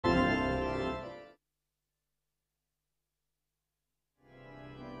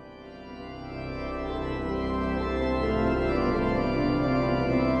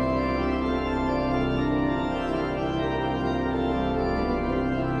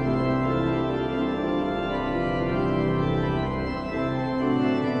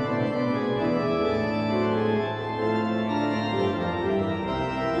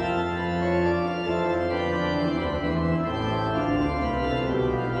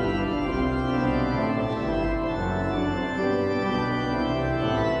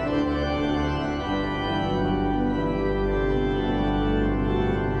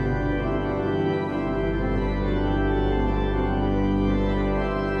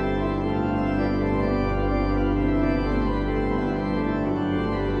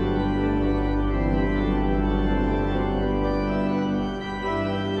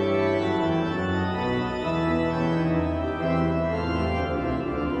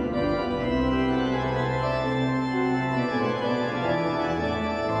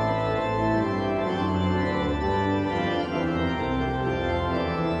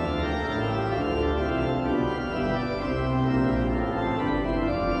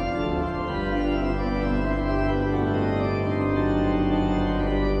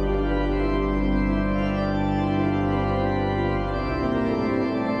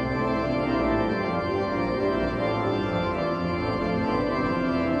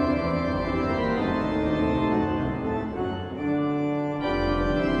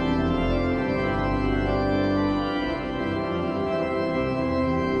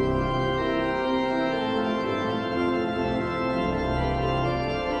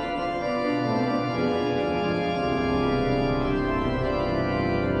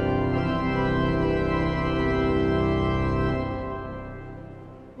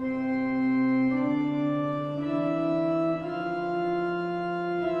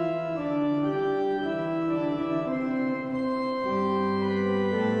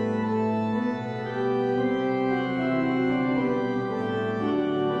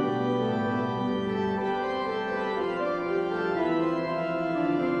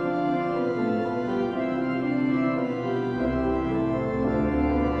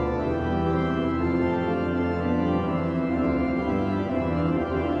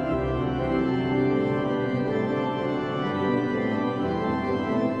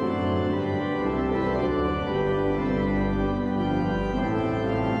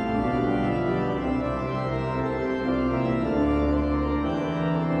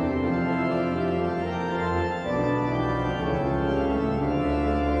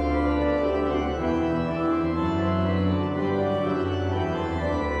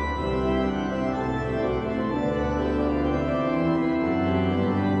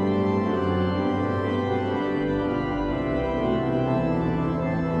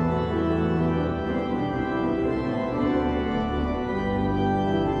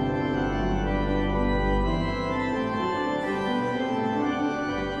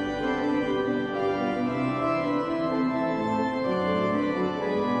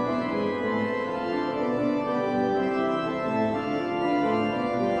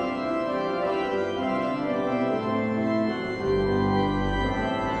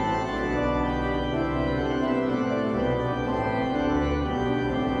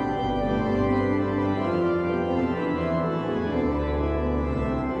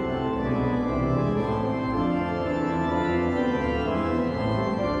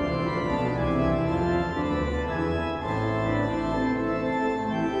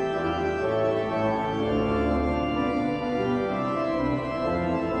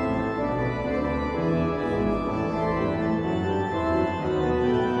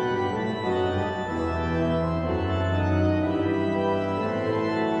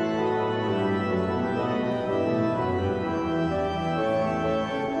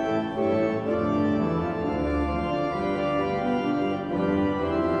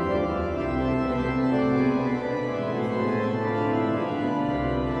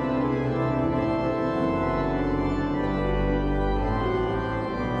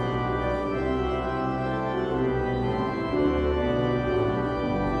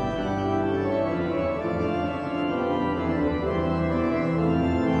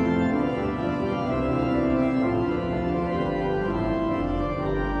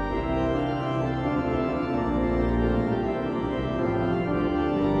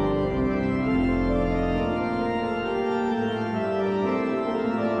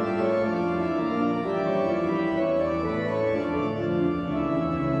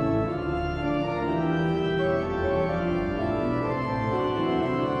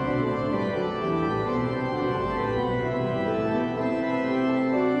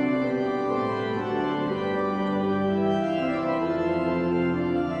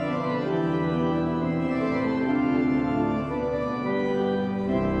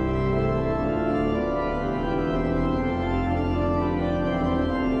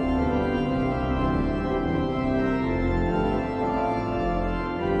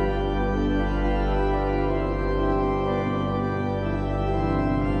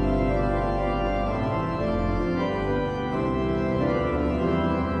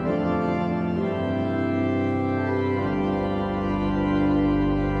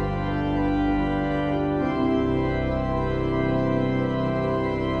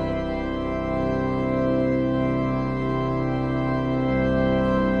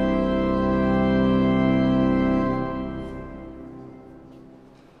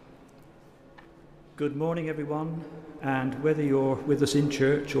Good morning, everyone, and whether you're with us in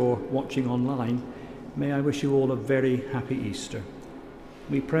church or watching online, may I wish you all a very happy Easter.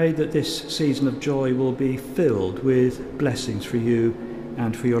 We pray that this season of joy will be filled with blessings for you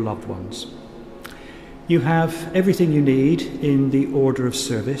and for your loved ones. You have everything you need in the order of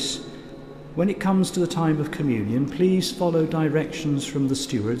service. When it comes to the time of communion, please follow directions from the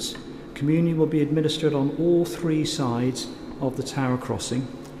stewards. Communion will be administered on all three sides of the tower crossing.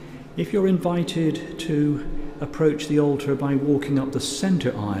 If you're invited to approach the altar by walking up the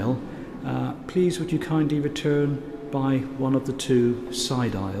centre aisle, please would you kindly return by one of the two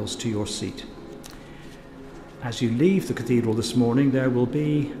side aisles to your seat. As you leave the cathedral this morning, there will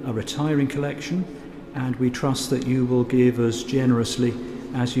be a retiring collection, and we trust that you will give as generously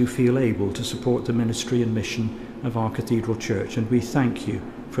as you feel able to support the ministry and mission of our cathedral church, and we thank you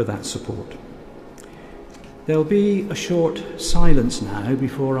for that support. There'll be a short silence now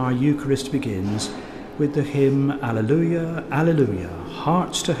before our Eucharist begins with the hymn Alleluia, Alleluia,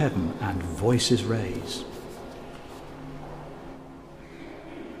 hearts to heaven and voices raise.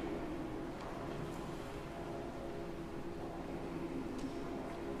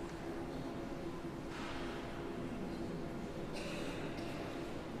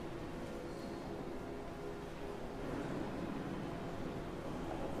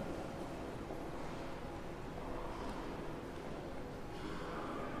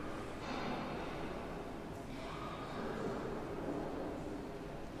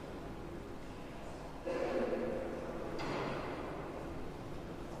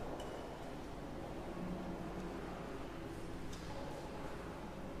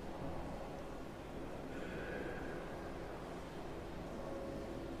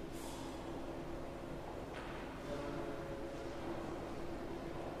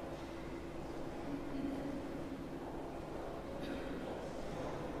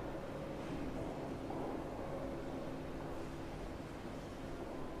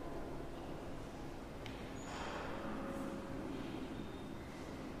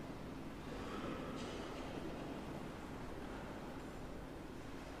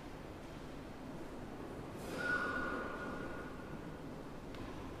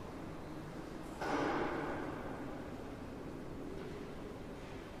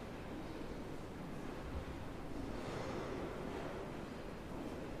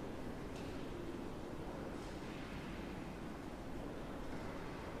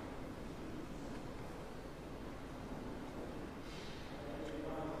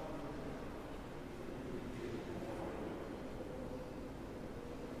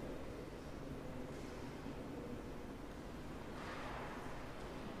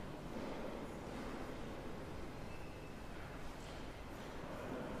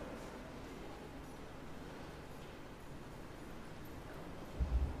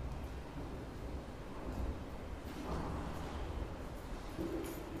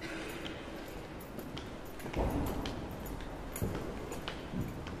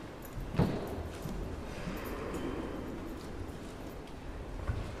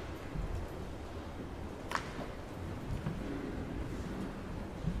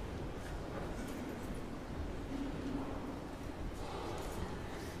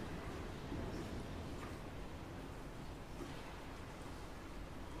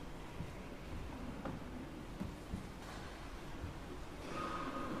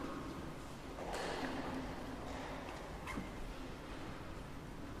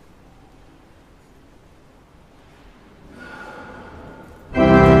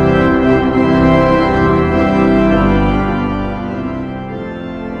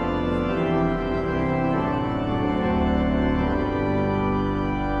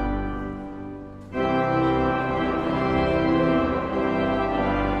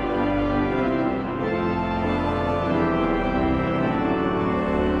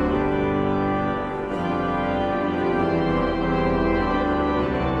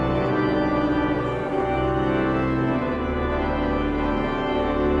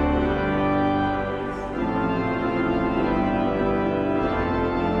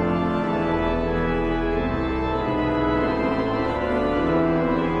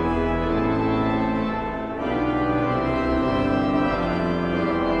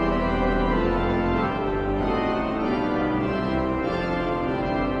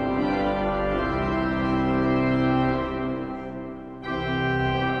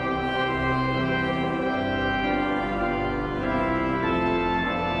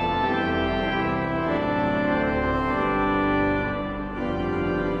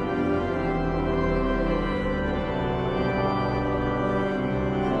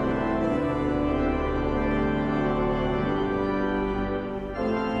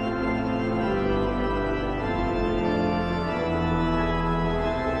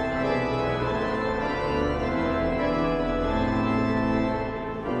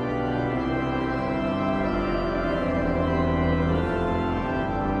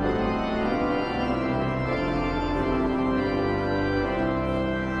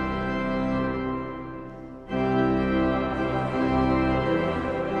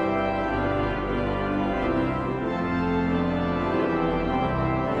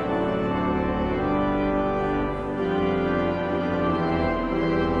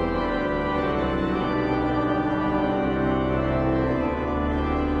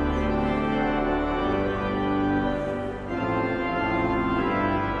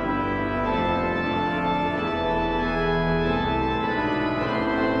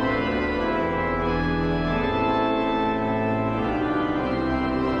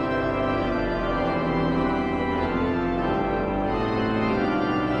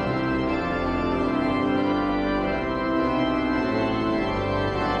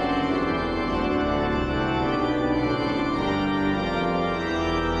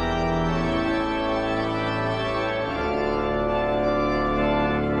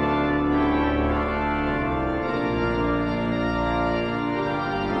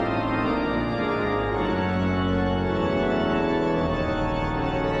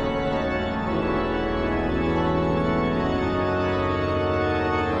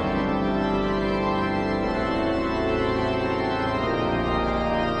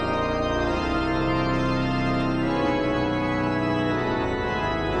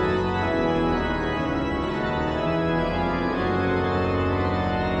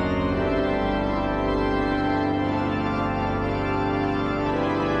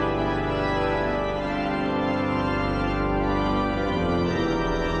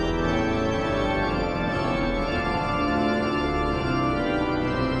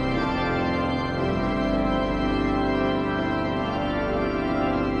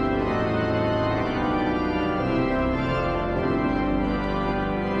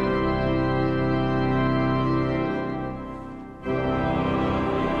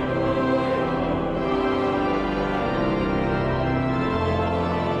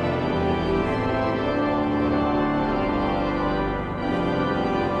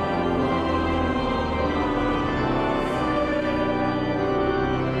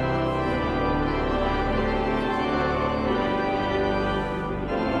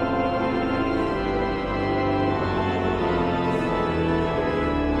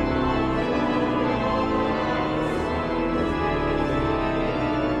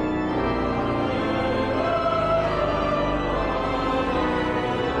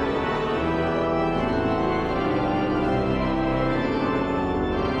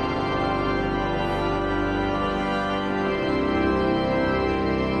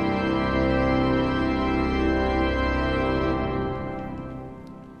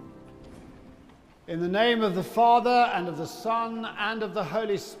 In the name of the Father, and of the Son, and of the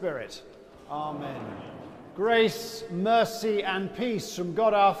Holy Spirit. Amen. Grace, mercy, and peace from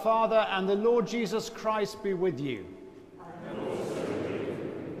God our Father and the Lord Jesus Christ be with you. And also with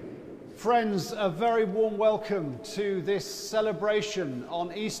you. Friends, a very warm welcome to this celebration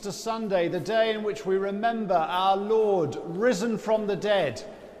on Easter Sunday, the day in which we remember our Lord risen from the dead.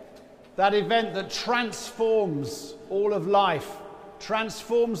 That event that transforms all of life,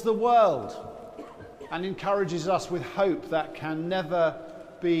 transforms the world, and encourages us with hope that can never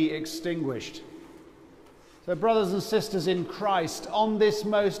be extinguished. So, brothers and sisters in Christ, on this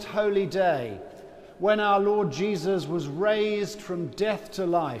most holy day, when our Lord Jesus was raised from death to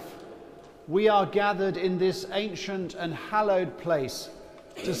life, we are gathered in this ancient and hallowed place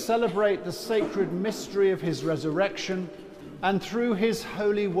to celebrate the sacred mystery of his resurrection, and through his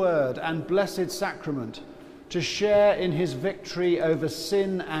holy word and blessed sacrament, to share in his victory over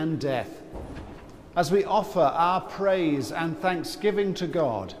sin and death. As we offer our praise and thanksgiving to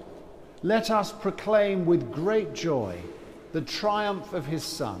God, let us proclaim with great joy the triumph of his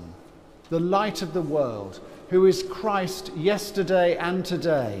Son, the light of the world, who is Christ yesterday and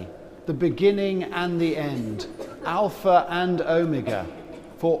today, the beginning and the end, Alpha and Omega.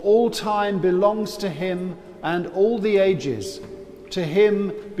 For all time belongs to him and all the ages. To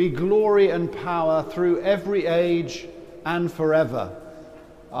him be glory and power through every age and forever.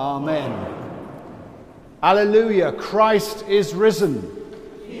 Amen. Alleluia, Christ is risen.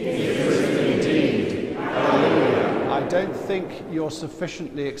 He is risen indeed. Alleluia. I don't think you're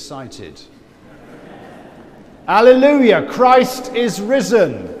sufficiently excited. Alleluia, Christ is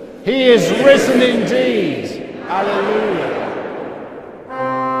risen. He is risen indeed. Alleluia.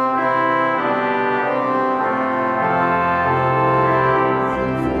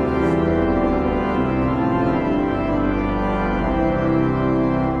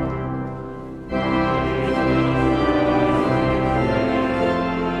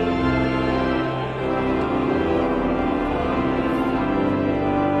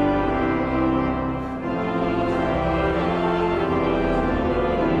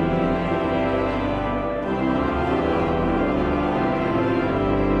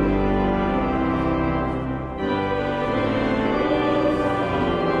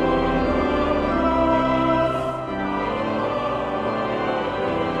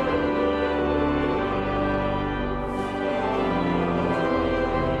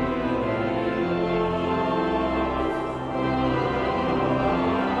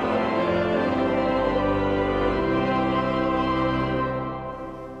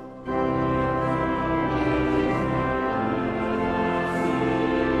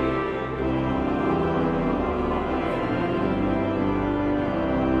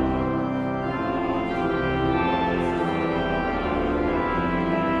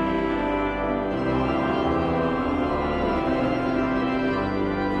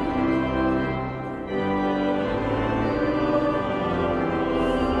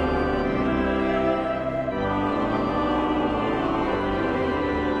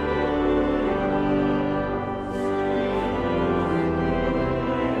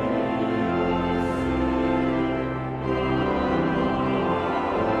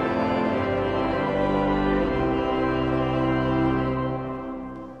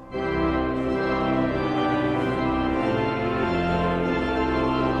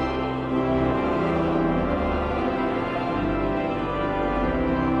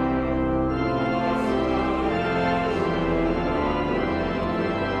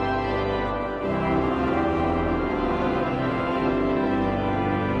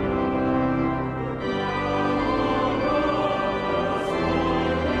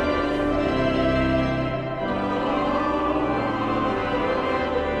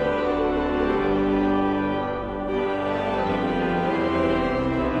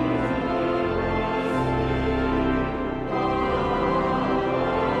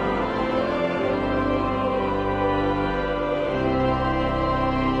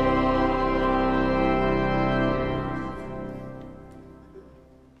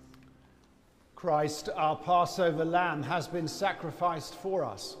 Christ, our Passover lamb, has been sacrificed for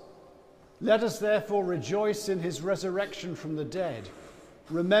us. Let us therefore rejoice in his resurrection from the dead,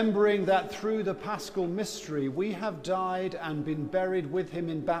 remembering that through the paschal mystery we have died and been buried with him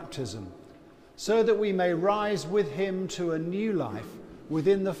in baptism, so that we may rise with him to a new life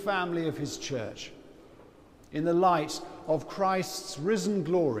within the family of his church. In the light of Christ's risen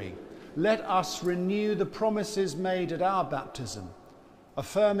glory, let us renew the promises made at our baptism,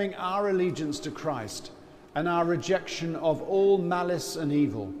 affirming our allegiance to Christ and our rejection of all malice and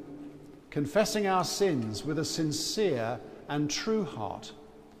evil, confessing our sins with a sincere and true heart,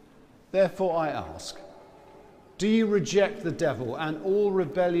 Therefore I ask, do you reject the devil and all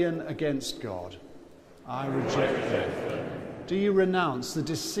rebellion against God? I reject them. Do you renounce the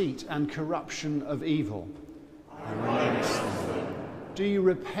deceit and corruption of evil? I renounce them. Do you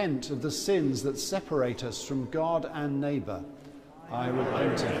repent of the sins that separate us from God and neighbour? I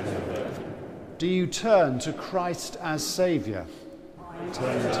repent of them. Do you turn to Christ as Saviour? I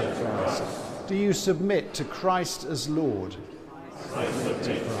turn to Christ. Do you submit to Christ as Lord? I submit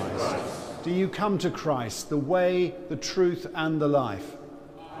to Christ. Do you come to Christ, the way, the truth and the life?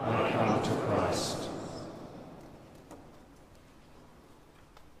 I come to Christ.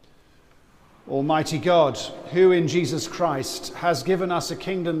 Almighty God, who in Jesus Christ has given us a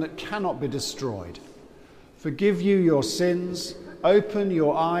kingdom that cannot be destroyed, forgive you your sins, open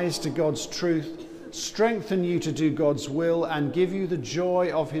your eyes to God's truth, strengthen you to do God's will, and give you the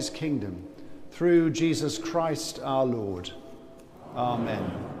joy of his kingdom, through Jesus Christ our Lord. Amen.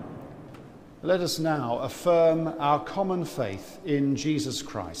 Let us now affirm our common faith in Jesus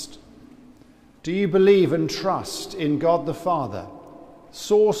Christ. Do you believe and trust in God the Father,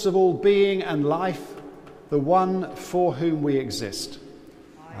 source of all being and life, the one for whom we exist?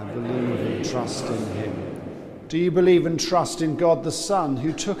 I believe and trust in him. Do you believe and trust in God the Son,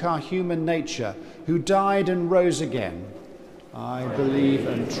 who took our human nature, who died and rose again? I believe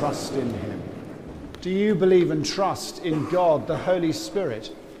and trust in him. Do you believe and trust in God the Holy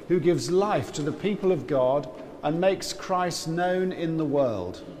Spirit, who gives life to the people of God and makes Christ known in the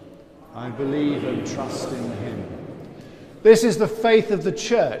world? I believe and trust in him. This is the faith of the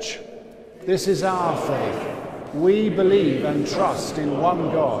Church. This is our faith. We believe and trust in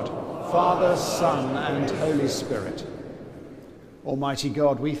one God, Father, Son, and Holy Spirit. Almighty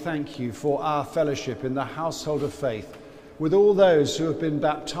God, we thank you for our fellowship in the household of faith with all those who have been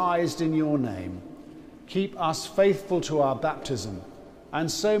baptized in your name. Keep us faithful to our baptism,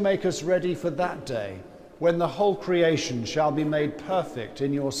 and so make us ready for that day when the whole creation shall be made perfect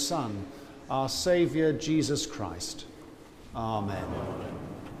in your Son, our Saviour, Jesus Christ. Amen.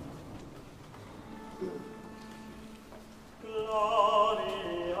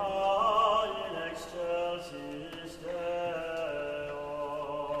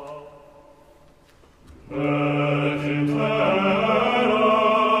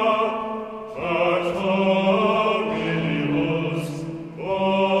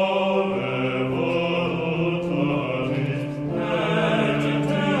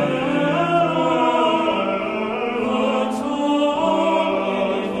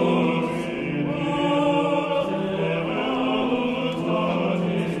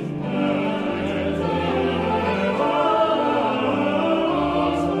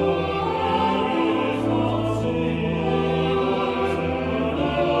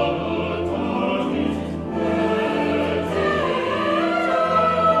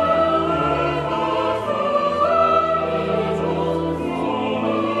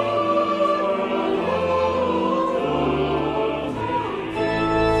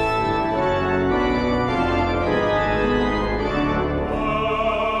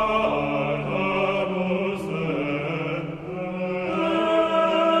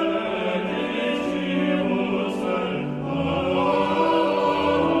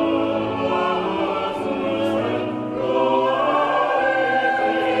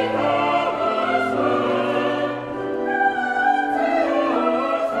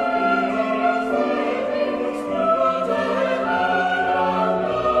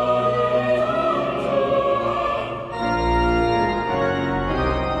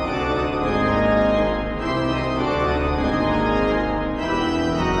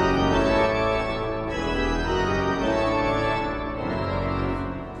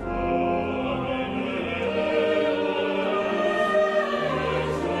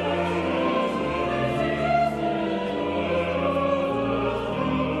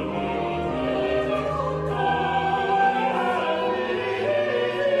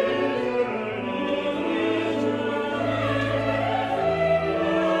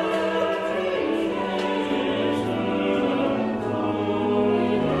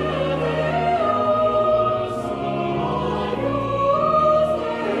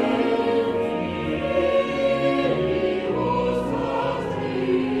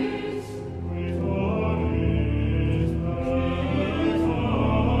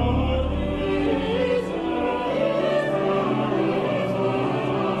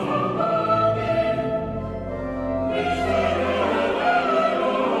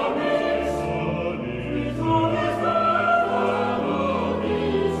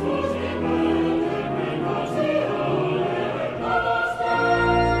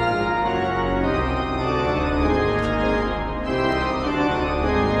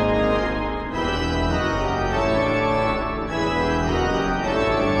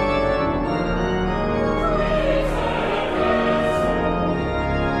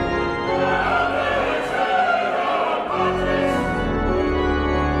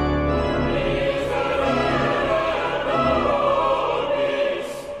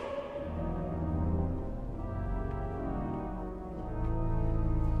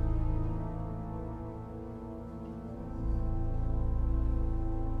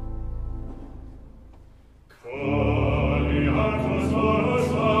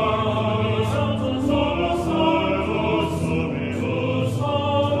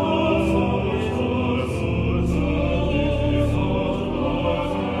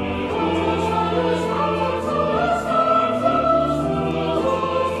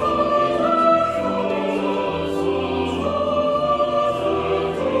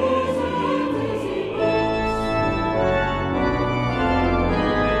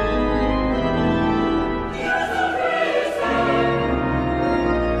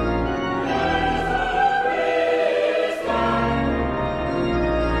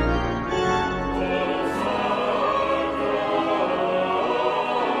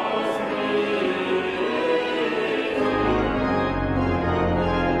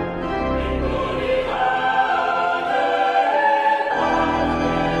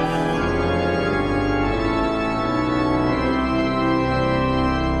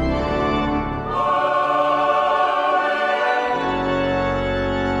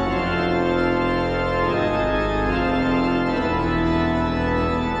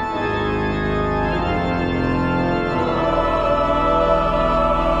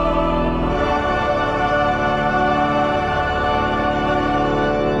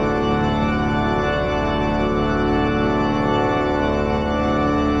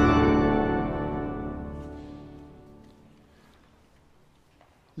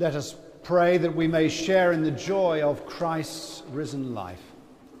 Let us pray that we may share in the joy of Christ's risen life.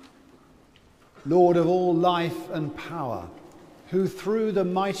 Lord of all life and power, who through the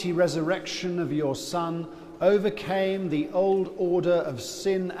mighty resurrection of your Son overcame the old order of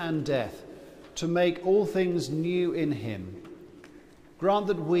sin and death to make all things new in him, grant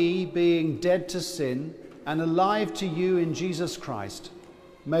that we, being dead to sin and alive to you in Jesus Christ,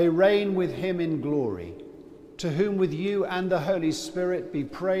 may reign with him in glory, to whom with you and the Holy Spirit be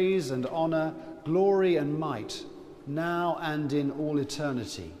praise and honour, glory and might, now and in all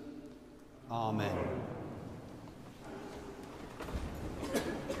eternity. Amen.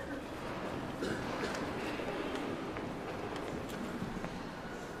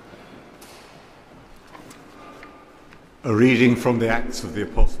 A reading from the Acts of the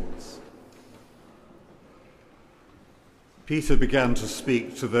Apostles. Peter began to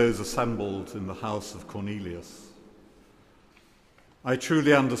speak to those assembled in the house of Cornelius. I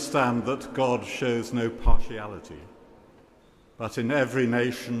truly understand that God shows no partiality, but in every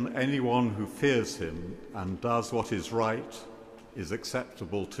nation anyone who fears him and does what is right is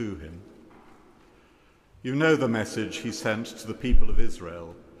acceptable to him. You know the message he sent to the people of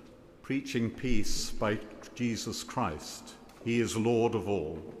Israel, preaching peace by Jesus Christ. He is Lord of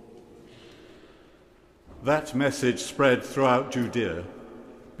all. That message spread throughout Judea,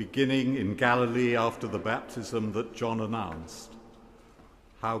 beginning in Galilee after the baptism that John announced,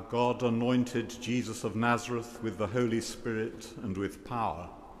 how God anointed Jesus of Nazareth with the Holy Spirit and with power,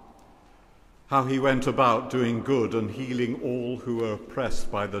 how he went about doing good and healing all who were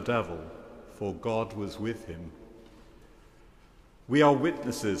oppressed by the devil, for God was with him. We are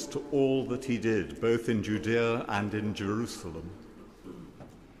witnesses to all that he did, both in Judea and in Jerusalem.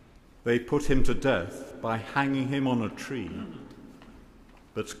 They put him to death by hanging him on a tree,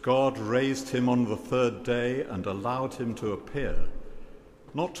 but God raised him on the third day and allowed him to appear,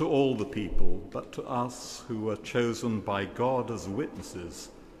 not to all the people, but to us who were chosen by God as witnesses,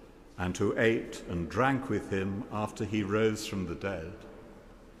 and who ate and drank with him after he rose from the dead.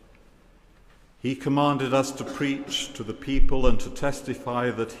 He commanded us to preach to the people and to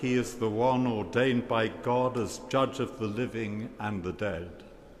testify that he is the one ordained by God as judge of the living and the dead.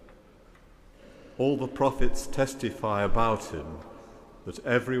 All the prophets testify about him, that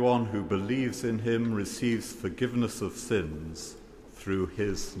everyone who believes in him receives forgiveness of sins through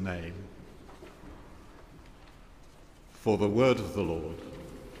his name. For the word of the Lord.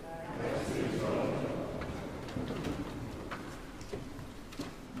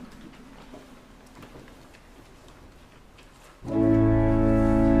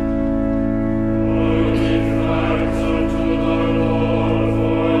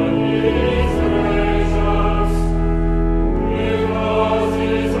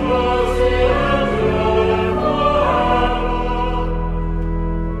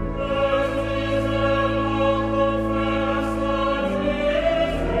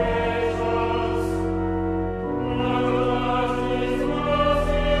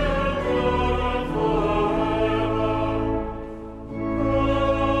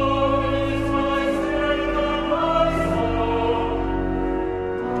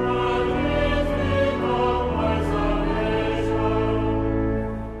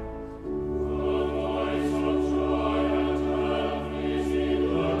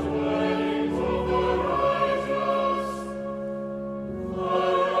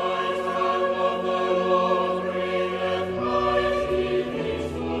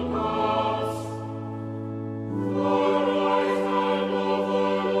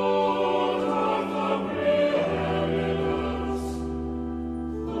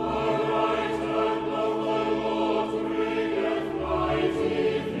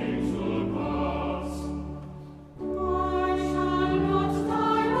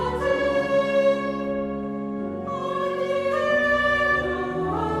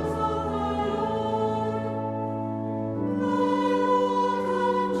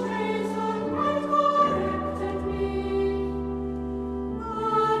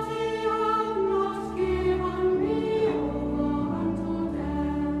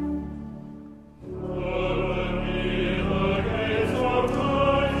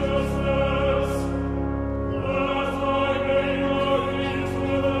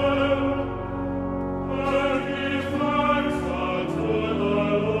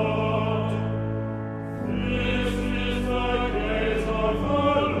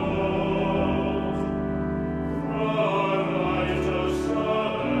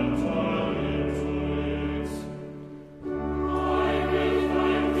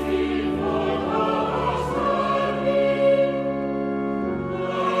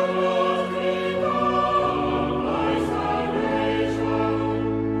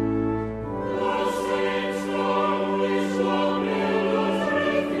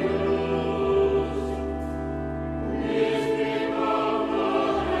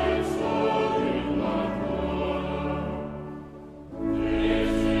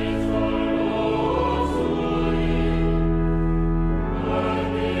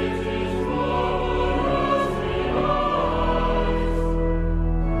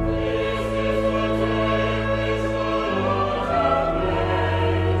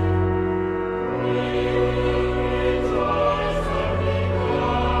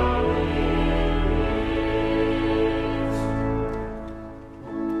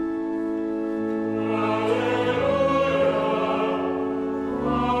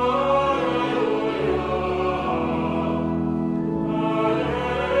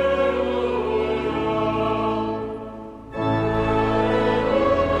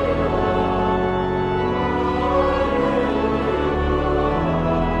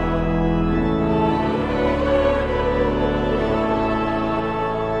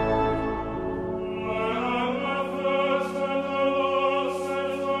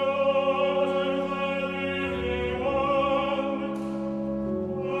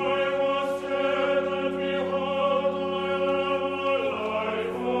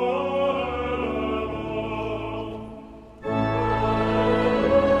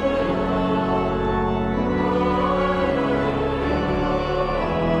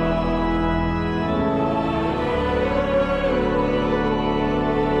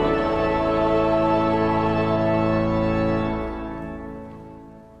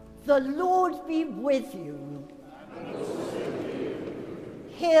 The Lord be with you. And also with you.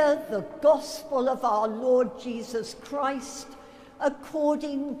 Hear the gospel of our Lord Jesus Christ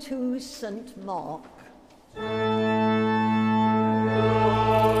according to St. Mark.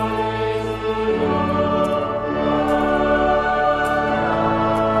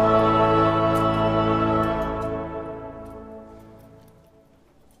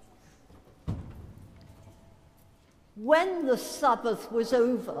 When the Sabbath was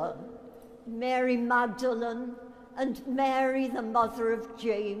over, Mary Magdalene and Mary, the mother of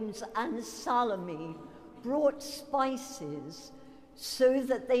James, and Salome brought spices so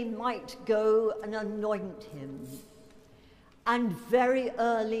that they might go and anoint him. And very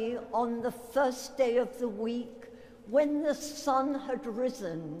early on the first day of the week, when the sun had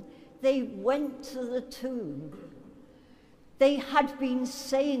risen, they went to the tomb. They had been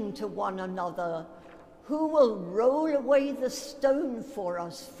saying to one another, "Who will roll away the stone for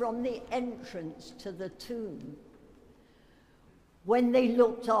us from the entrance to the tomb?" When they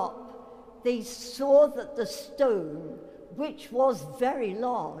looked up, they saw that the stone, which was very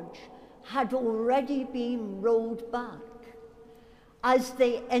large, had already been rolled back. As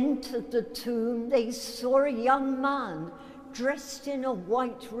they entered the tomb, they saw a young man dressed in a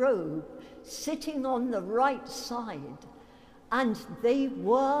white robe, sitting on the right side, and they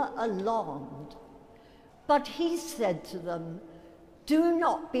were alarmed. But he said to them, "Do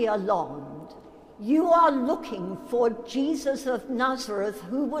not be alarmed. You are looking for Jesus of Nazareth,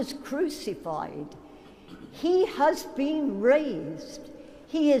 who was crucified. He has been raised.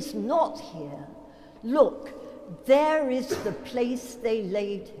 He is not here. Look, there is the place they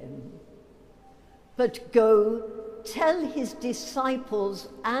laid him. But go, tell his disciples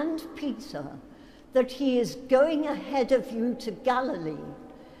and Peter that he is going ahead of you to Galilee.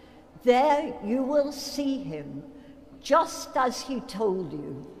 There you will see him, just as he told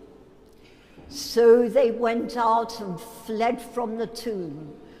you." So they went out and fled from the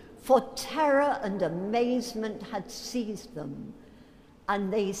tomb, for terror and amazement had seized them,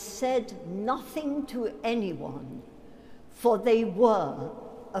 and they said nothing to anyone, for they were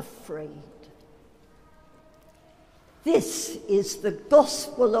afraid. This is the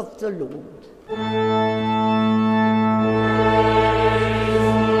gospel of the Lord.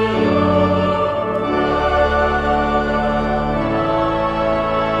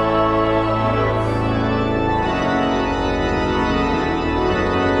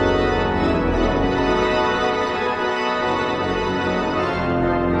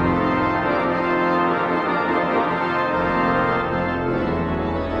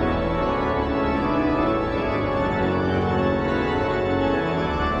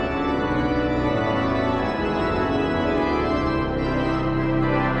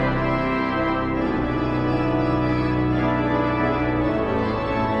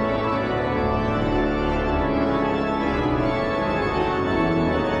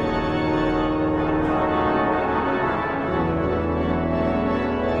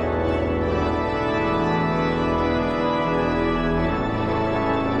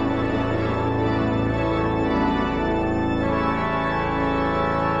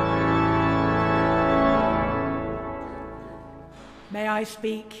 May I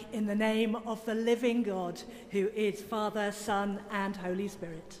speak in the name of the living God, who is Father, Son, and Holy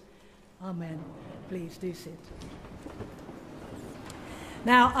Spirit. Amen. Please do sit.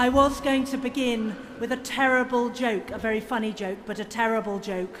 Now, I was going to begin with a terrible joke, a very funny joke, but a terrible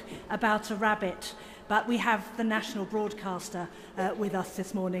joke about a rabbit. But we have the national broadcaster with us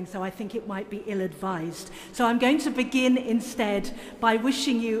this morning, so I think it might be ill-advised. So I'm going to begin instead by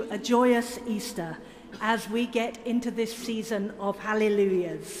wishing you a joyous Easter as we get into this season of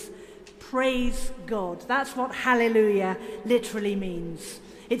hallelujahs. Praise God. That's what hallelujah literally means.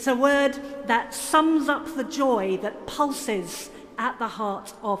 It's a word that sums up the joy that pulses at the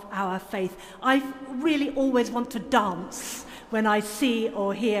heart of our faith. I really always want to dance when I see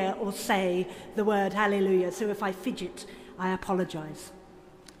or hear or say the word hallelujah. So if I fidget, I apologize.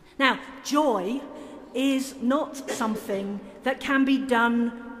 Now, joy is not something that can be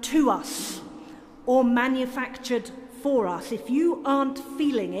done to us or manufactured for us. If you aren't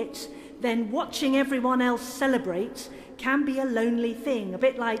feeling it, then watching everyone else celebrate can be a lonely thing, a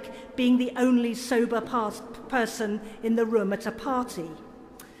bit like being the only sober person in the room at a party.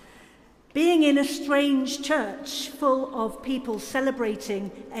 Being in a strange church full of people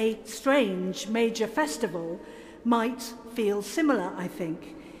celebrating a strange major festival might feel similar, I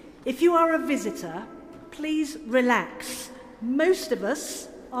think. If you are a visitor, please relax. Most of us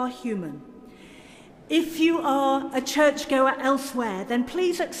are human. If you are a churchgoer elsewhere, then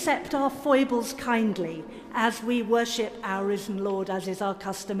please accept our foibles kindly as we worship our risen Lord, as is our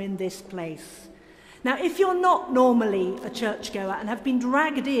custom in this place. Now, if you're not normally a churchgoer and have been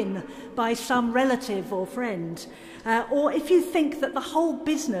dragged in by some relative or friend, or if you think that the whole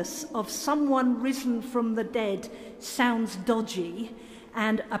business of someone risen from the dead sounds dodgy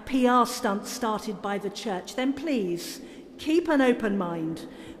and a PR stunt started by the church, then please keep an open mind,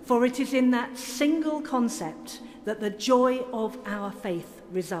 for it is in that single concept that the joy of our faith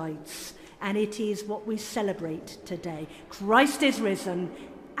resides, and it is what we celebrate today. Christ is risen.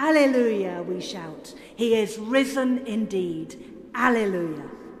 Alleluia, we shout. He is risen indeed. Alleluia.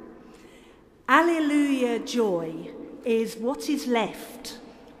 Alleluia joy is what is left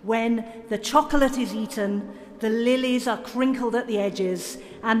when the chocolate is eaten, the lilies are crinkled at the edges,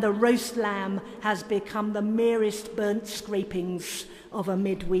 and the roast lamb has become the merest burnt scrapings of a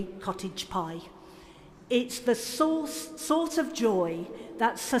midweek cottage pie. It's the sort of joy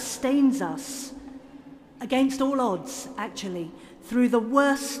that sustains us against all odds, actually, through the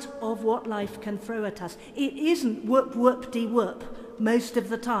worst of what life can throw at us. It isn't whoop-whoop-de-whoop most of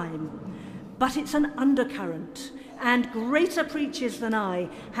the time, but it's an undercurrent, and greater preachers than I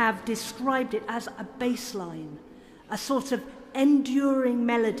have described it as a baseline, a sort of enduring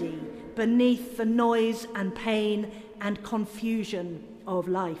melody beneath the noise and pain and confusion of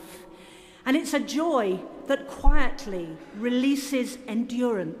life. And it's a joy that quietly releases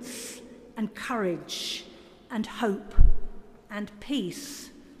endurance and courage and hope and peace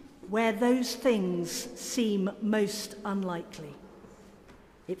where those things seem most unlikely.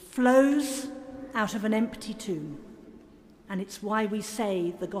 It flows out of an empty tomb, and it's why we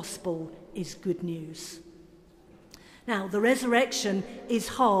say the gospel is good news. Now, the resurrection is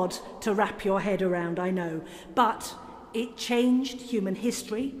hard to wrap your head around, I know, but it changed human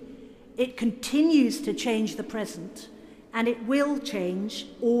history, it continues to change the present, and it will change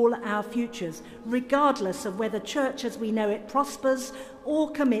all our futures, regardless of whether church as we know it prospers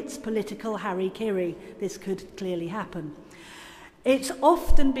or commits political hara-kiri. This could clearly happen. It's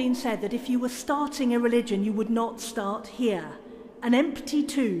often been said that if you were starting a religion, you would not start here. An empty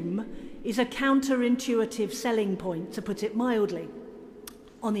tomb is a counterintuitive selling point, to put it mildly.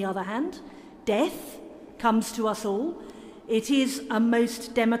 On the other hand, death comes to us all. It is a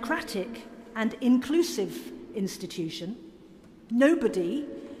most democratic and inclusive institution. Nobody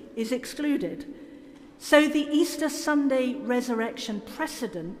is excluded. So the Easter Sunday resurrection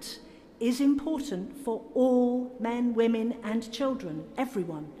precedent is important for all men, women, and children,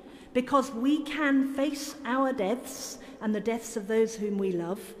 everyone, because we can face our deaths and the deaths of those whom we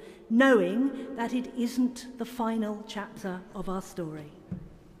love, knowing that it isn't the final chapter of our story.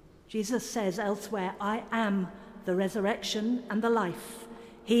 Jesus says elsewhere, "I am the resurrection and the life.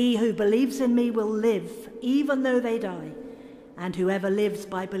 He who believes in me will live, even though they die, and whoever lives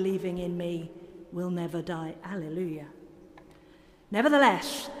by believing in me will never die." Alleluia.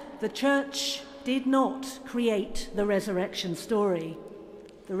 Nevertheless, the church did not create the resurrection story.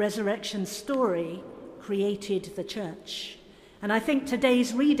 The resurrection story created the church. And I think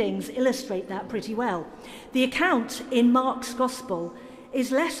today's readings illustrate that pretty well. The account in Mark's Gospel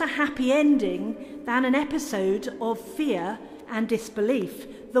is less a happy ending than an episode of fear and disbelief.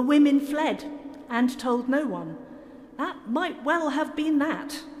 The women fled and told no one. That might well have been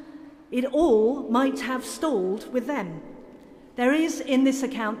that. It all might have stalled with them. There is in this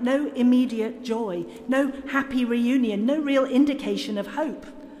account no immediate joy, no happy reunion, no real indication of hope.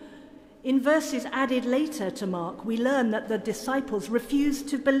 In verses added later to Mark, we learn that the disciples refused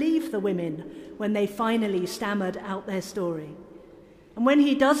to believe the women when they finally stammered out their story. And when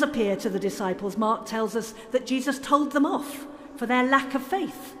he does appear to the disciples, Mark tells us that Jesus told them off for their lack of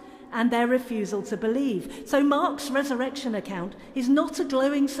faith and their refusal to believe. So Mark's resurrection account is not a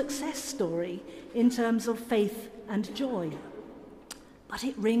glowing success story in terms of faith and joy. But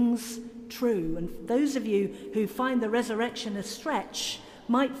it rings true, and those of you who find the resurrection a stretch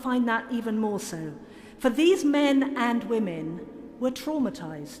might find that even more so. For these men and women were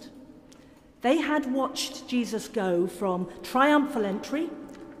traumatized. They had watched Jesus go from triumphal entry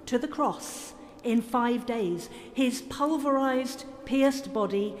to the cross in 5 days. His pulverized, pierced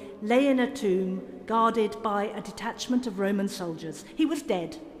body lay in a tomb guarded by a detachment of Roman soldiers. He was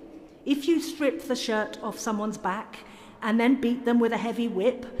dead. If you stripped the shirt off someone's back and then beat them with a heavy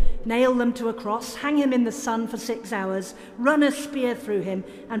whip, nail them to a cross, hang him in the sun for 6 hours, run a spear through him,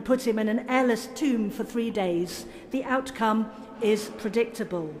 and put him in an airless tomb for 3 days, the outcome is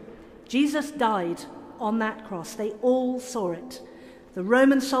predictable. Jesus died on that cross. They all saw it. The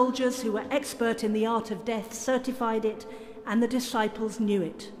Roman soldiers who were expert in the art of death certified it, and the disciples knew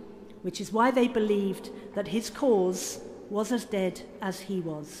it. which is why they believed that his cause was as dead as he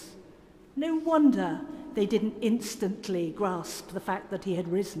was. No wonder they didn't instantly grasp the fact that he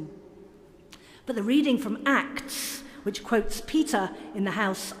had risen. But the reading from Acts, which quotes Peter in the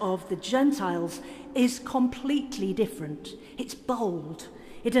house of the Gentiles, is completely different. It's bold.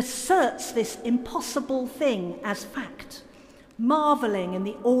 It asserts this impossible thing as fact, marveling in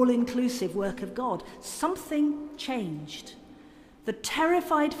the all-inclusive work of God. Something changed. The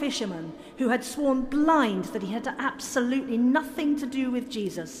terrified fisherman who had sworn blind that he had absolutely nothing to do with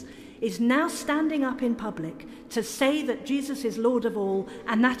Jesus is now standing up in public to say that Jesus is Lord of all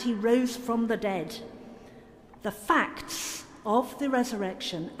and that he rose from the dead. The facts of the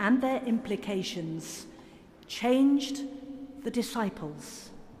resurrection and their implications changed the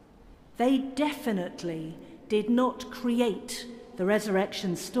disciples. They definitely did not create the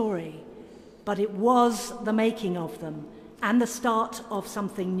resurrection story, but it was the making of them and the start of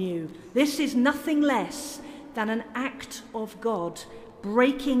something new. This is nothing less than an act of God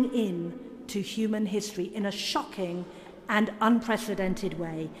breaking in to human history in a shocking and unprecedented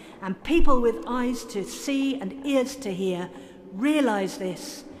way. And people with eyes to see and ears to hear realize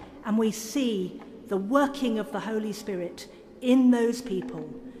this, and we see the working of the Holy Spirit in those people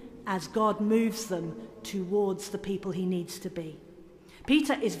as God moves them towards the people he needs to be.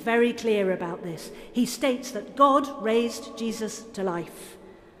 Peter is very clear about this. He states that God raised Jesus to life.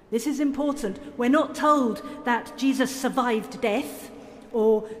 This is important. We're not told that Jesus survived death,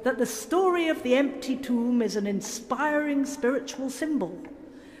 or that the story of the empty tomb is an inspiring spiritual symbol.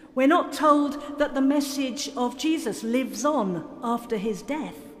 We're not told that the message of Jesus lives on after his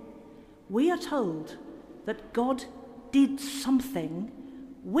death. We are told that God did something,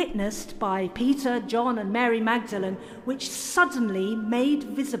 witnessed by Peter, John, and Mary Magdalene, which suddenly made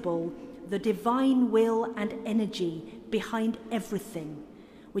visible the divine will and energy behind everything,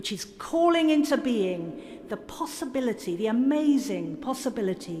 which is calling into being the possibility, the amazing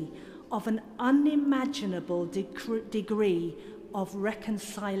possibility of an unimaginable degree of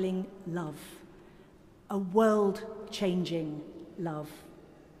reconciling love, a world-changing love.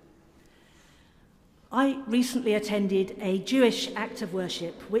 I recently attended a Jewish act of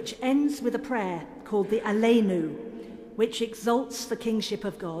worship which ends with a prayer called the Alleluia, which exalts the kingship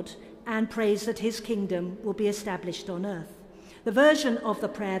of God and prays that his kingdom will be established on earth. The version of the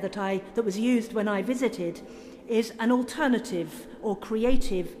prayer that was used when I visited is an alternative or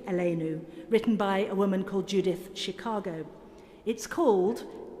creative Alleluia, written by a woman called Judith Chicago. It's called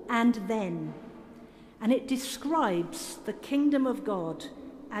 "And Then," and it describes the kingdom of God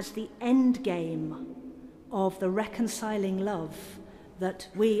as the end game of the reconciling love that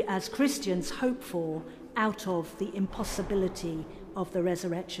we as Christians hope for out of the impossibility of the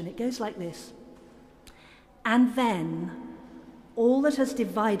resurrection. It goes like this: and then all that has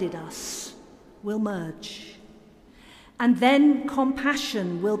divided us will merge. And then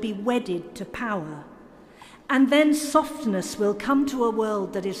compassion will be wedded to power. And then softness will come to a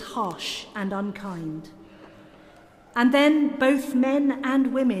world that is harsh and unkind. And then both men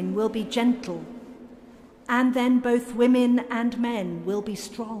and women will be gentle. And then both women and men will be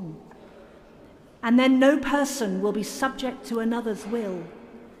strong. And then no person will be subject to another's will.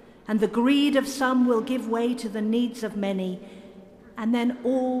 And the greed of some will give way to the needs of many. And then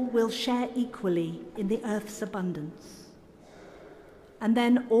all will share equally in the earth's abundance. And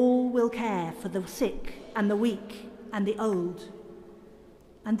then all will care for the sick and the weak and the old.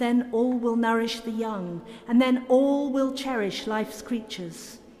 And then all will nourish the young. And then all will cherish life's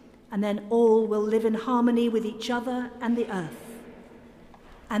creatures. And then all will live in harmony with each other and the earth.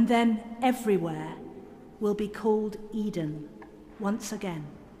 And then everywhere will be called Eden once again.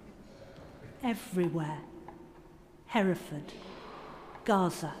 Everywhere. Hereford,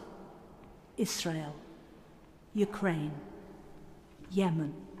 Gaza, Israel, Ukraine,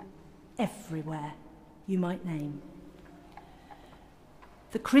 Yemen, everywhere you might name.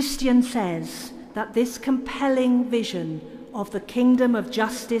 The Christian says that this compelling vision of the kingdom of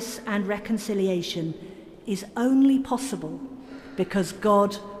justice and reconciliation is only possible because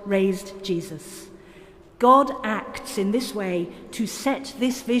God raised Jesus. God acts in this way to set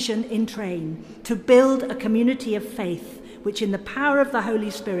this vision in train, to build a community of faith which in the power of the Holy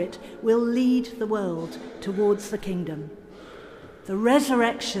Spirit will lead the world towards the kingdom. The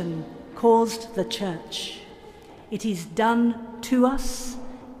resurrection caused the church. It is done to us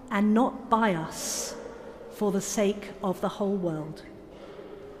and not by us for the sake of the whole world.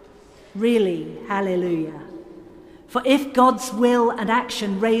 Really, hallelujah. For if God's will and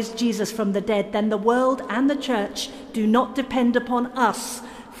action raised Jesus from the dead, then the world and the church do not depend upon us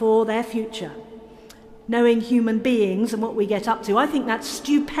for their future. knowing human beings and what we get up to, I think that's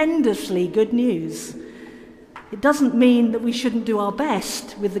stupendously good news. It doesn't mean that we shouldn't do our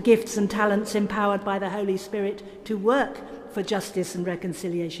best with the gifts and talents empowered by the Holy Spirit to work for justice and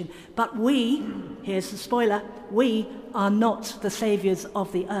reconciliation. But we, here's the spoiler, we are not the saviours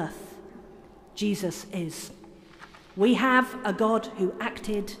of the earth. Jesus is. We have a God who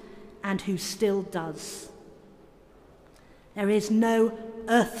acted and who still does. There is no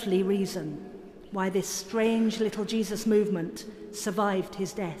earthly reason why this strange little Jesus movement survived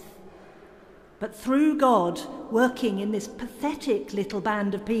his death. But through God working in this pathetic little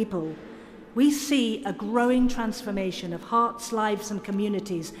band of people, we see a growing transformation of hearts, lives, and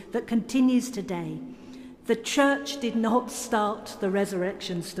communities that continues today. The church did not start the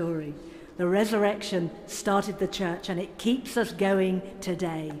resurrection story. The resurrection started the church, and it keeps us going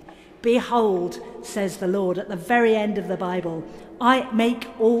today. Behold, says the Lord at the very end of the Bible, I make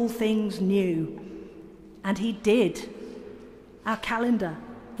all things new. And he did. Our calendar,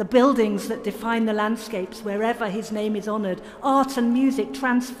 the buildings that define the landscapes wherever his name is honoured, art and music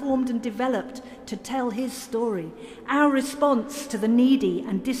transformed and developed to tell his story, our response to the needy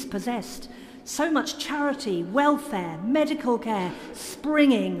and dispossessed, so much charity, welfare, medical care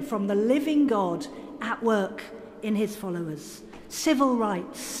springing from the living God at work in his followers, civil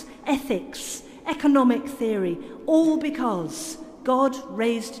rights, ethics, economic theory, all because God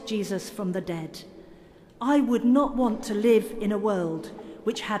raised Jesus from the dead. I would not want to live in a world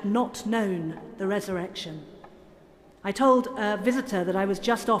which had not known the resurrection. I told a visitor that I was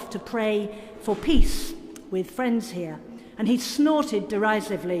just off to pray for peace with friends here, and he snorted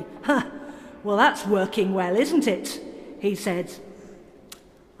derisively. Well, that's working well, isn't it? He said.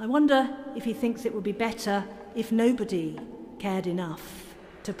 I wonder if he thinks it would be better if nobody cared enough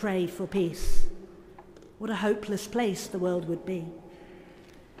to pray for peace. What a hopeless place the world would be.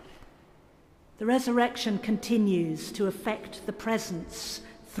 The resurrection continues to affect the presence,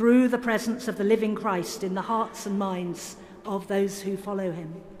 through the presence of the living Christ in the hearts and minds of those who follow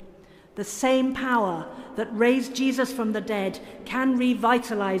him. The same power that raised Jesus from the dead can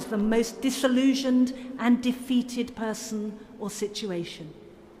revitalize the most disillusioned and defeated person or situation.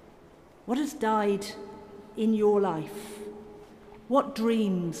 What has died in your life? What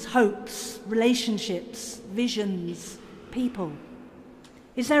dreams, hopes, relationships, visions, people?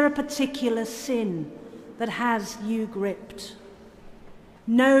 Is there a particular sin that has you gripped?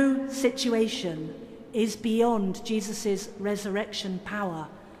 No situation is beyond Jesus' resurrection power.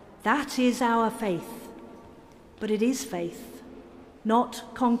 That is our faith. But it is faith, not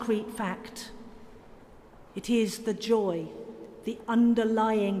concrete fact. It is the joy, the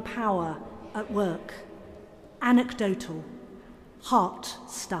underlying power at work, anecdotal, heart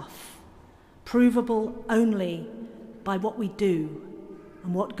stuff, provable only by what we do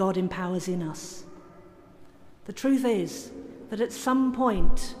and what God empowers in us. The truth is that at some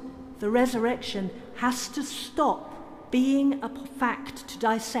point, the resurrection has to stop being a fact to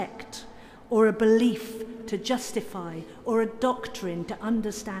dissect, or a belief to justify, or a doctrine to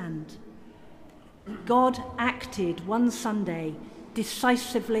understand. God acted one Sunday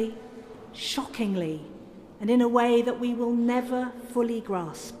decisively, shockingly, and in a way that we will never fully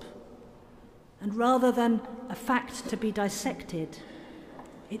grasp. And rather than a fact to be dissected,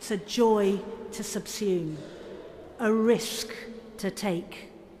 it's a joy to subsume, a risk to take,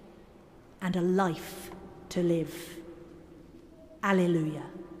 and a life to live. Alleluia.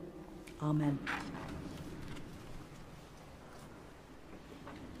 Amen.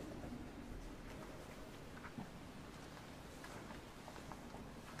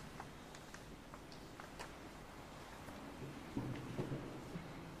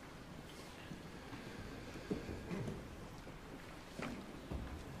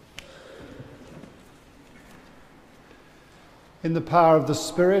 In the power of the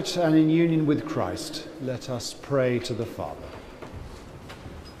Spirit and in union with Christ, let us pray to the Father.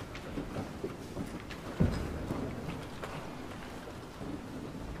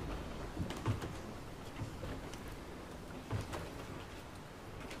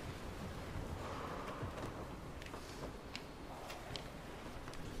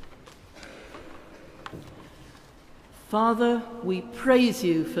 Father, we praise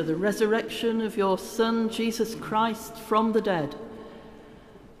you for the resurrection of your Son, Jesus Christ, from the dead.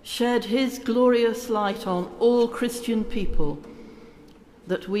 Shed his glorious light on all Christian people,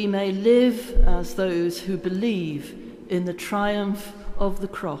 that we may live as those who believe in the triumph of the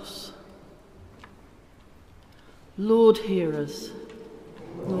cross. Lord, hear us.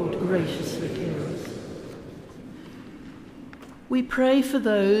 Lord, graciously hear us. We pray for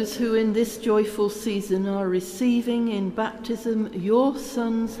those who in this joyful season are receiving in baptism your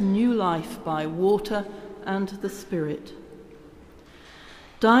Son's new life by water and the Spirit.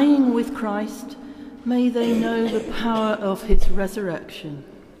 Dying with Christ, may they know the power of his resurrection.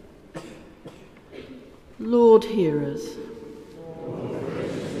 Lord, hear us.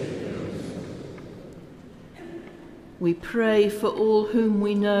 We pray for all whom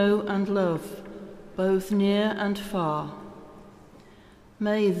we know and love, both near and far.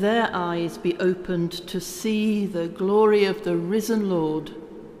 May their eyes be opened to see the glory of the risen Lord.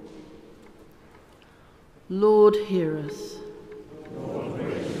 Lord, hear us.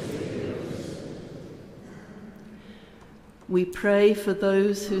 We pray for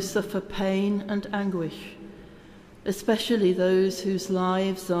those who suffer pain and anguish, especially those whose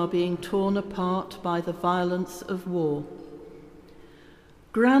lives are being torn apart by the violence of war.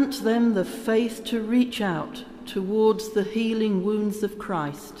 Grant them the faith to reach out towards the healing wounds of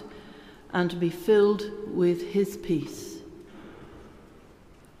Christ and be filled with his peace.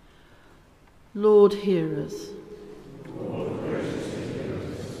 Lord, hear us.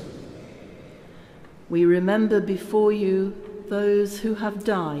 We remember before you those who have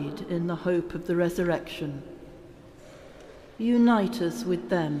died in the hope of the resurrection. Unite us with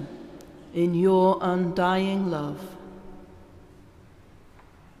them in your undying love.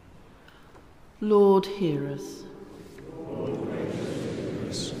 Lord, hear us.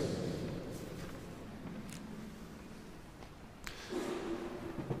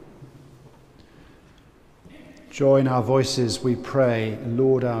 Join our voices, we pray,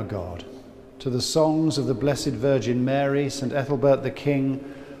 Lord our God, to the songs of the Blessed Virgin Mary, St. Ethelbert the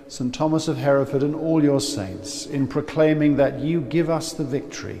King, St. Thomas of Hereford, and all your saints, in proclaiming that you give us the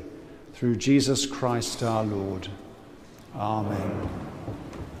victory through Jesus Christ our Lord. Amen.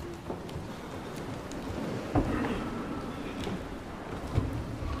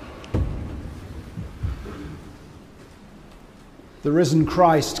 The risen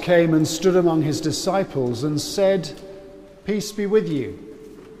Christ came and stood among his disciples and said, "Peace be with you."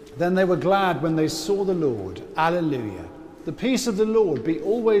 Then they were glad when they saw the Lord. Alleluia. The peace of the Lord be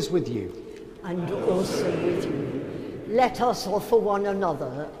always with you. And also with you. Let us offer one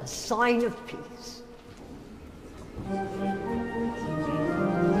another a sign of peace.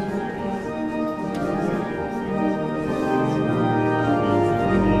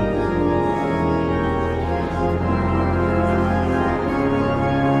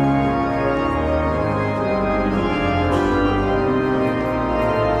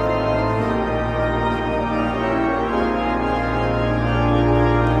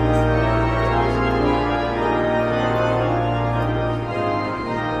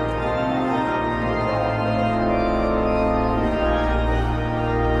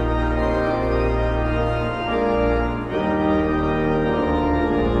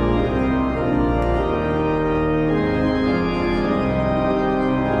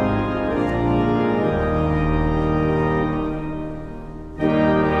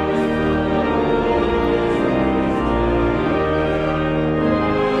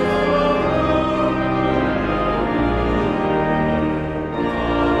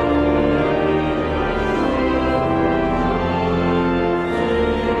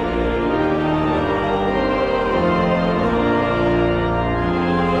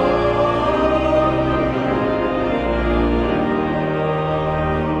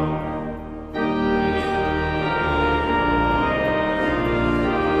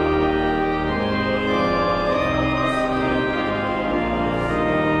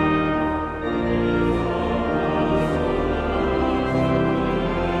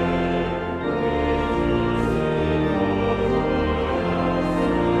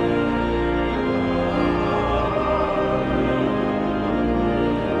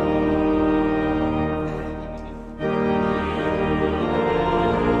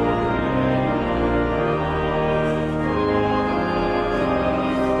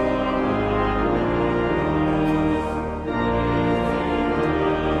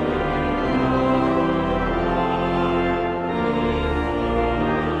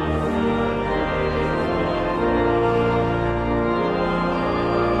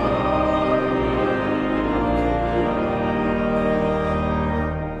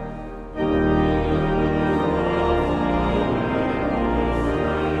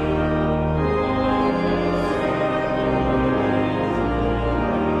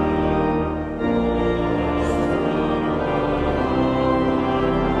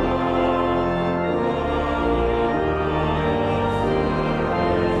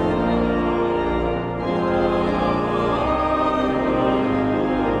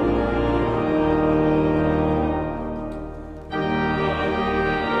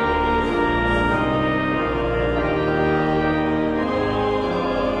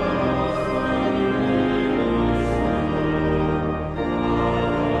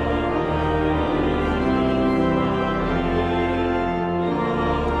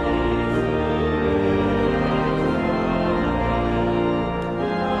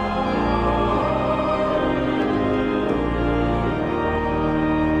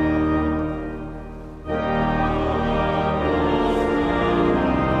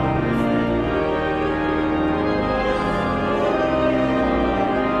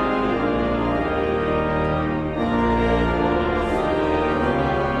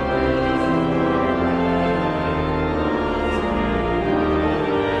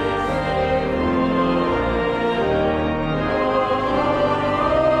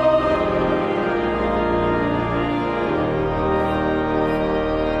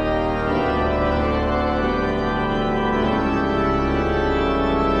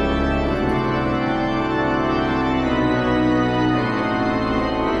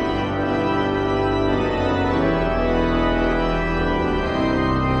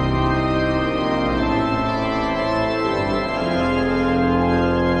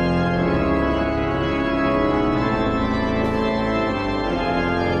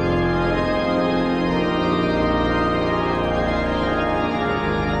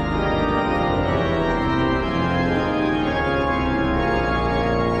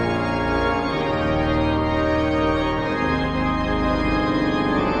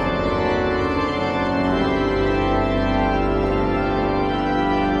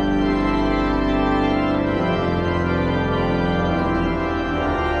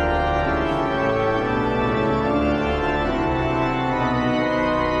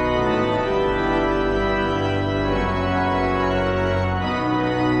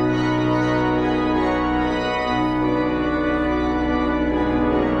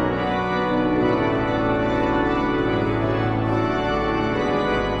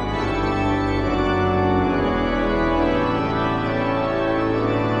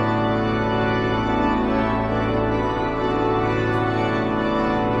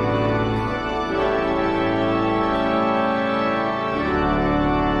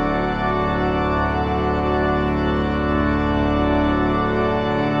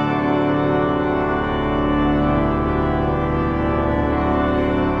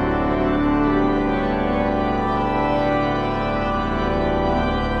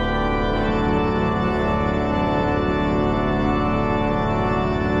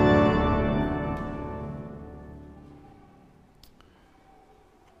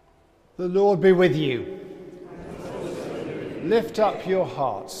 The Lord be with you. Lift up your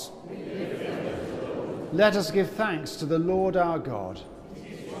hearts. Let us give thanks to the Lord our God.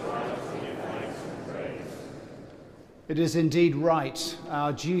 It is indeed right,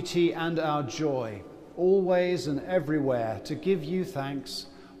 our duty and our joy, always and everywhere, to give you thanks,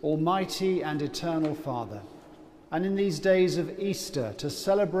 Almighty and eternal Father, and in these days of Easter to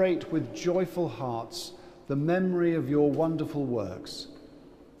celebrate with joyful hearts the memory of your wonderful works.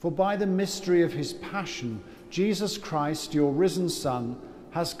 For by the mystery of his passion, Jesus Christ, your risen Son,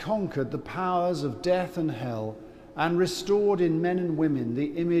 has conquered the powers of death and hell and restored in men and women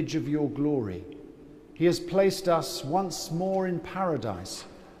the image of your glory. He has placed us once more in paradise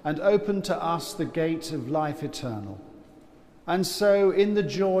and opened to us the gate of life eternal. And so, in the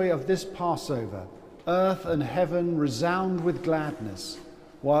joy of this Passover, earth and heaven resound with gladness,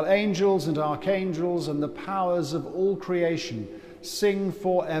 while angels and archangels and the powers of all creation sing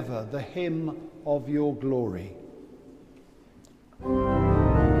forever the hymn of your glory.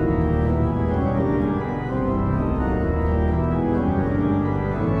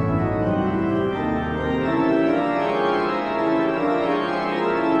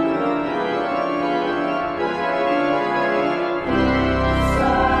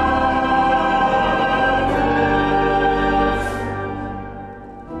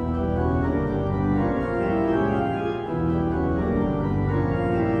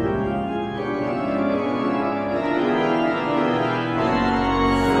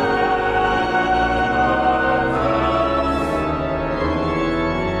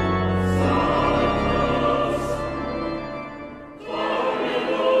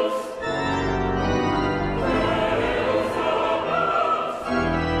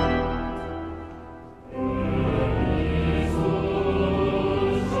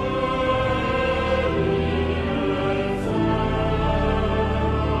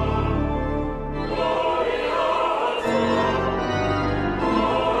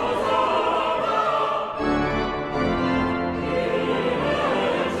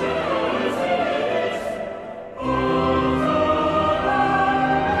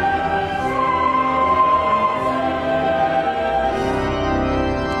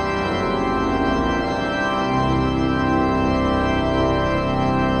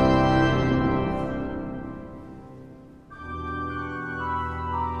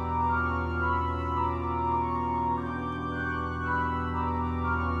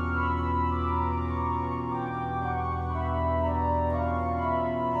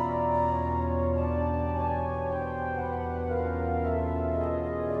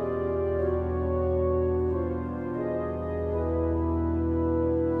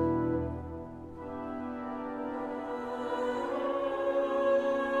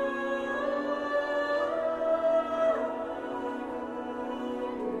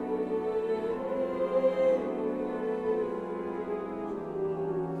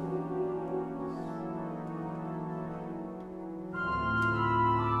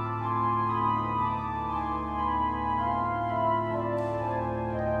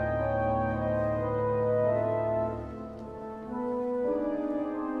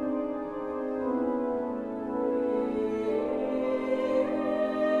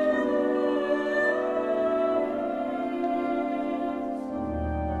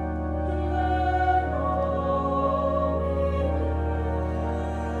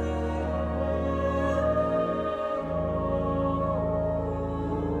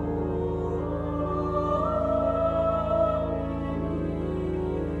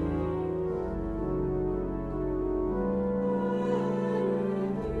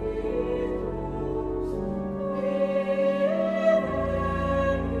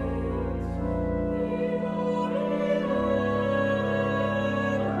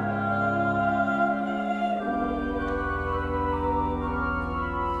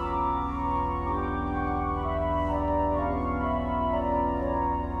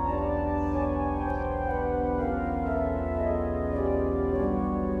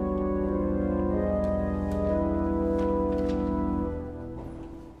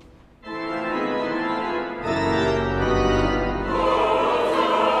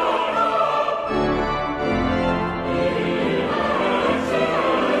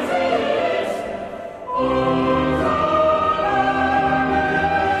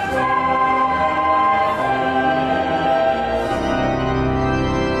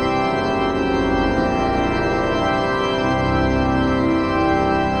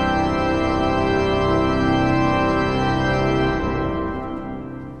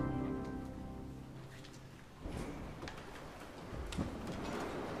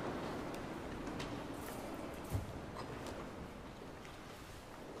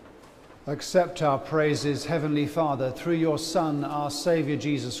 Accept our praises, Heavenly Father, through your Son, our Saviour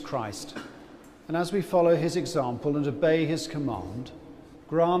Jesus Christ. And as we follow his example and obey his command,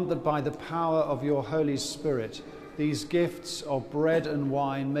 grant that by the power of your Holy Spirit, these gifts of bread and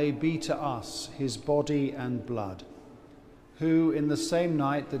wine may be to us his body and blood, who in the same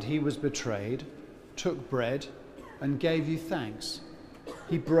night that he was betrayed, took bread and gave you thanks.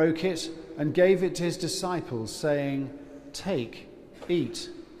 He broke it and gave it to his disciples, saying, "Take,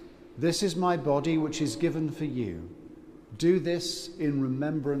 eat. This is my body which is given for you. Do this in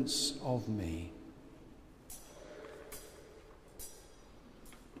remembrance of me."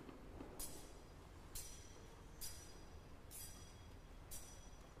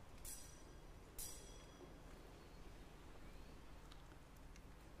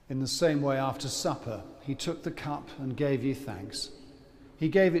 In the same way, after supper, he took the cup and gave you thanks. He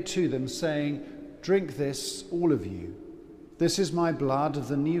gave it to them, saying, "Drink this, all of you. This is my blood of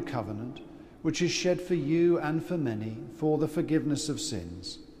the new covenant, which is shed for you and for many for the forgiveness of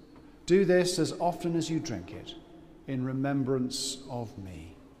sins. Do this as often as you drink it, in remembrance of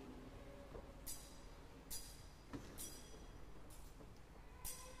me."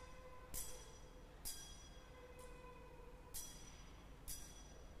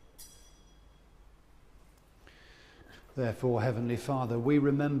 Therefore, Heavenly Father, we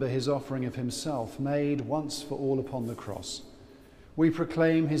remember his offering of himself made once for all upon the cross. We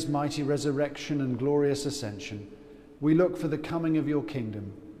proclaim his mighty resurrection and glorious ascension. We look for the coming of your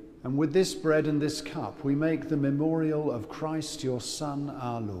kingdom. And with this bread and this cup, we make the memorial of Christ, your Son,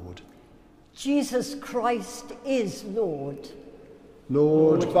 our Lord. Jesus Christ is Lord.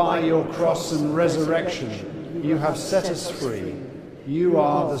 Lord, by your cross and resurrection, you have set us free. You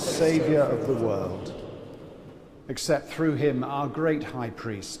are the Saviour of the world. Accept through him, our great high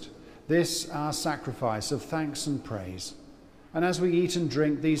priest, this our sacrifice of thanks and praise. And as we eat and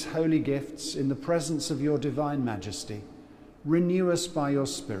drink these holy gifts in the presence of your divine majesty, renew us by your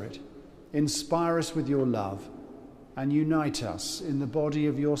Spirit, inspire us with your love, and unite us in the body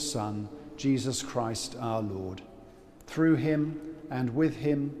of your Son, Jesus Christ our Lord. Through him and with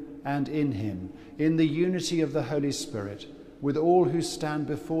him and in him, in the unity of the Holy Spirit, with all who stand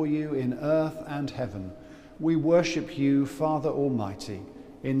before you in earth and heaven, we worship you, Father Almighty,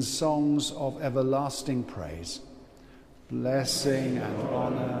 in songs of everlasting praise. Blessing and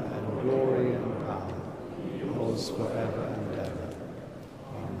honour and glory and power, yours forever and ever.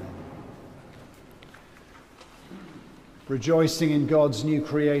 Amen. Rejoicing in God's new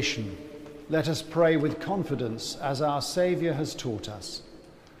creation, let us pray with confidence as our Saviour has taught us.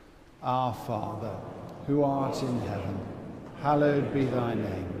 Our Father, who art in heaven, hallowed be thy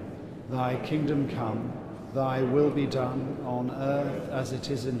name. Thy kingdom come, thy will be done on earth as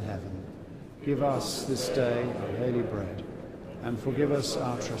it is in heaven. Give us this day our daily bread, and forgive us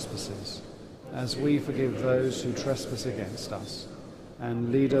our trespasses, as we forgive those who trespass against us.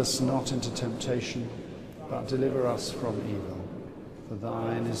 And lead us not into temptation, but deliver us from evil. For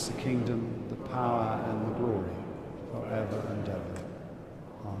thine is the kingdom, the power, and the glory, forever and ever.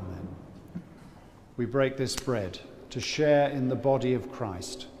 Amen. We break this bread to share in the body of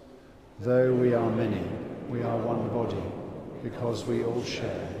Christ. Though we are many, we are one body, because we all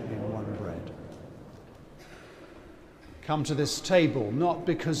share in one bread. Come to this table, not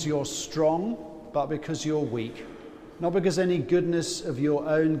because you're strong, but because you're weak. Not because any goodness of your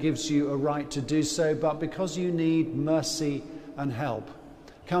own gives you a right to do so, but because you need mercy and help.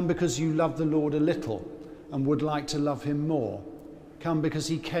 Come because you love the Lord a little and would like to love him more. Come because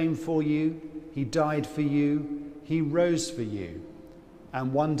he came for you, he died for you, he rose for you,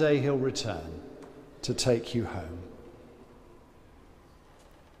 and one day he'll return to take you home.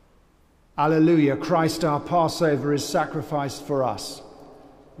 Alleluia, Christ our Passover is sacrificed for us.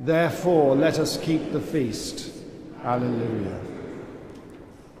 Therefore, let us keep the feast. Alleluia.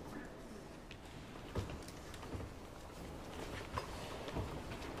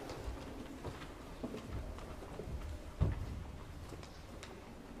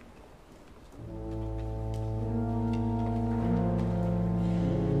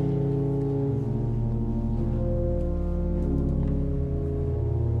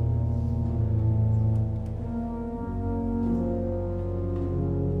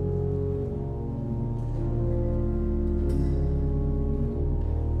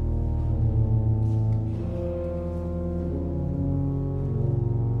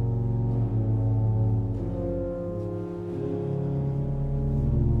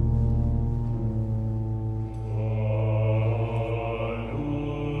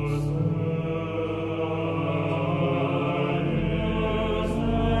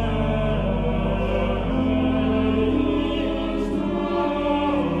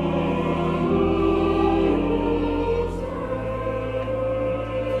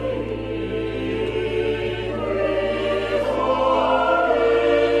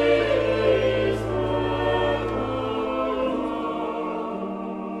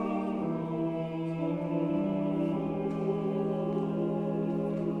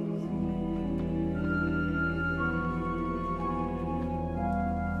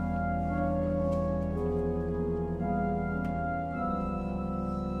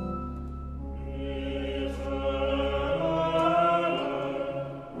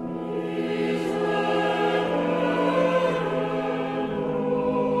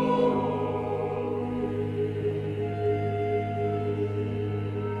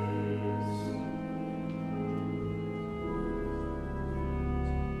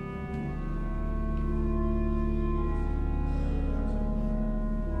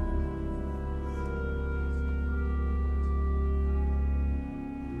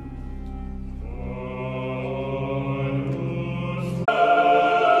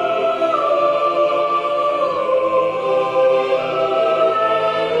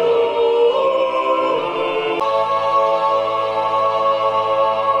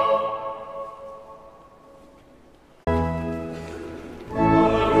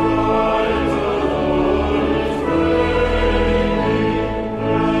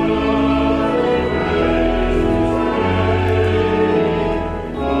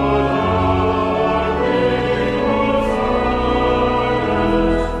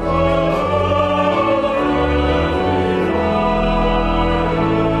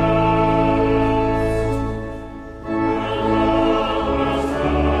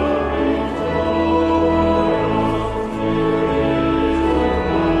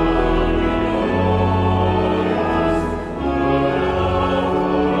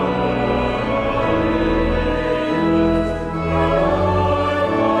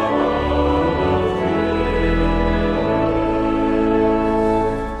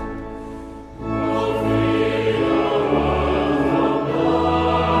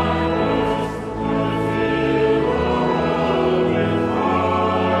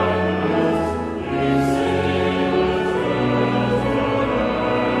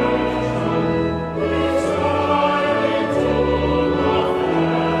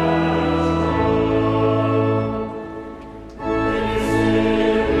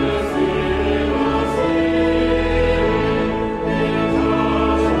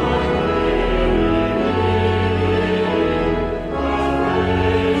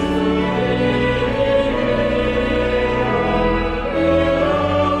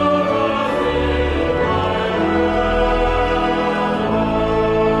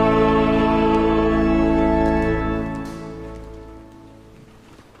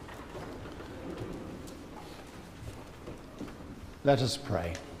 Let us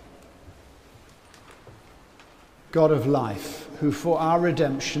pray. God of life, who for our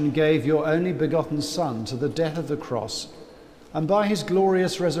redemption gave your only begotten Son to the death of the cross, and by his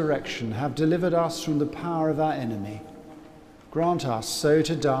glorious resurrection have delivered us from the power of our enemy, grant us so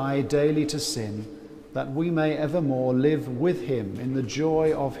to die daily to sin, that we may evermore live with him in the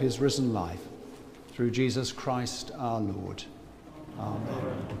joy of his risen life. Through Jesus Christ our Lord.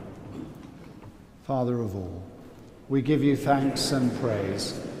 Amen. Father of all, we give you thanks and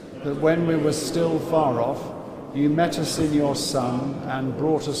praise that when we were still far off, you met us in your Son and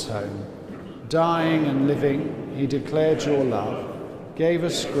brought us home. Dying and living, he declared your love, gave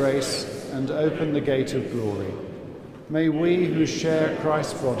us grace, and opened the gate of glory. May we who share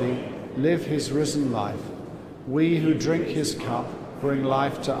Christ's body live his risen life. We who drink his cup bring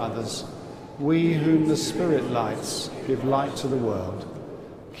life to others. We whom the Spirit lights give light to the world.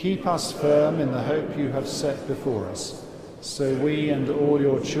 Keep us firm in the hope you have set before us, so we and all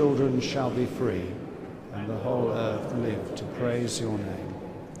your children shall be free, and the whole earth live to praise your name.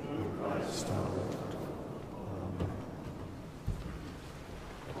 Through Christ our Lord. Amen.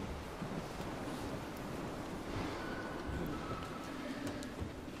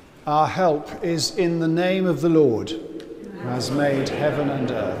 Our help is in the name of the Lord, who has made heaven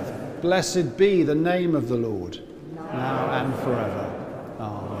and earth. Blessed be the name of the Lord, now and forever.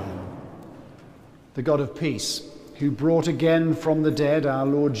 Amen. The God of peace, who brought again from the dead our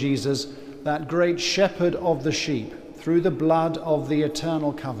Lord Jesus, that great shepherd of the sheep, through the blood of the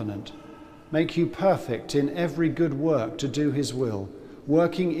eternal covenant, make you perfect in every good work to do his will,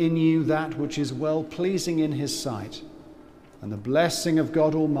 working in you that which is well-pleasing in his sight. And the blessing of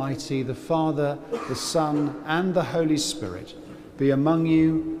God Almighty, the Father, the Son, and the Holy Spirit be among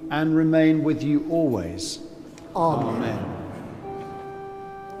you and remain with you always. Amen. Amen.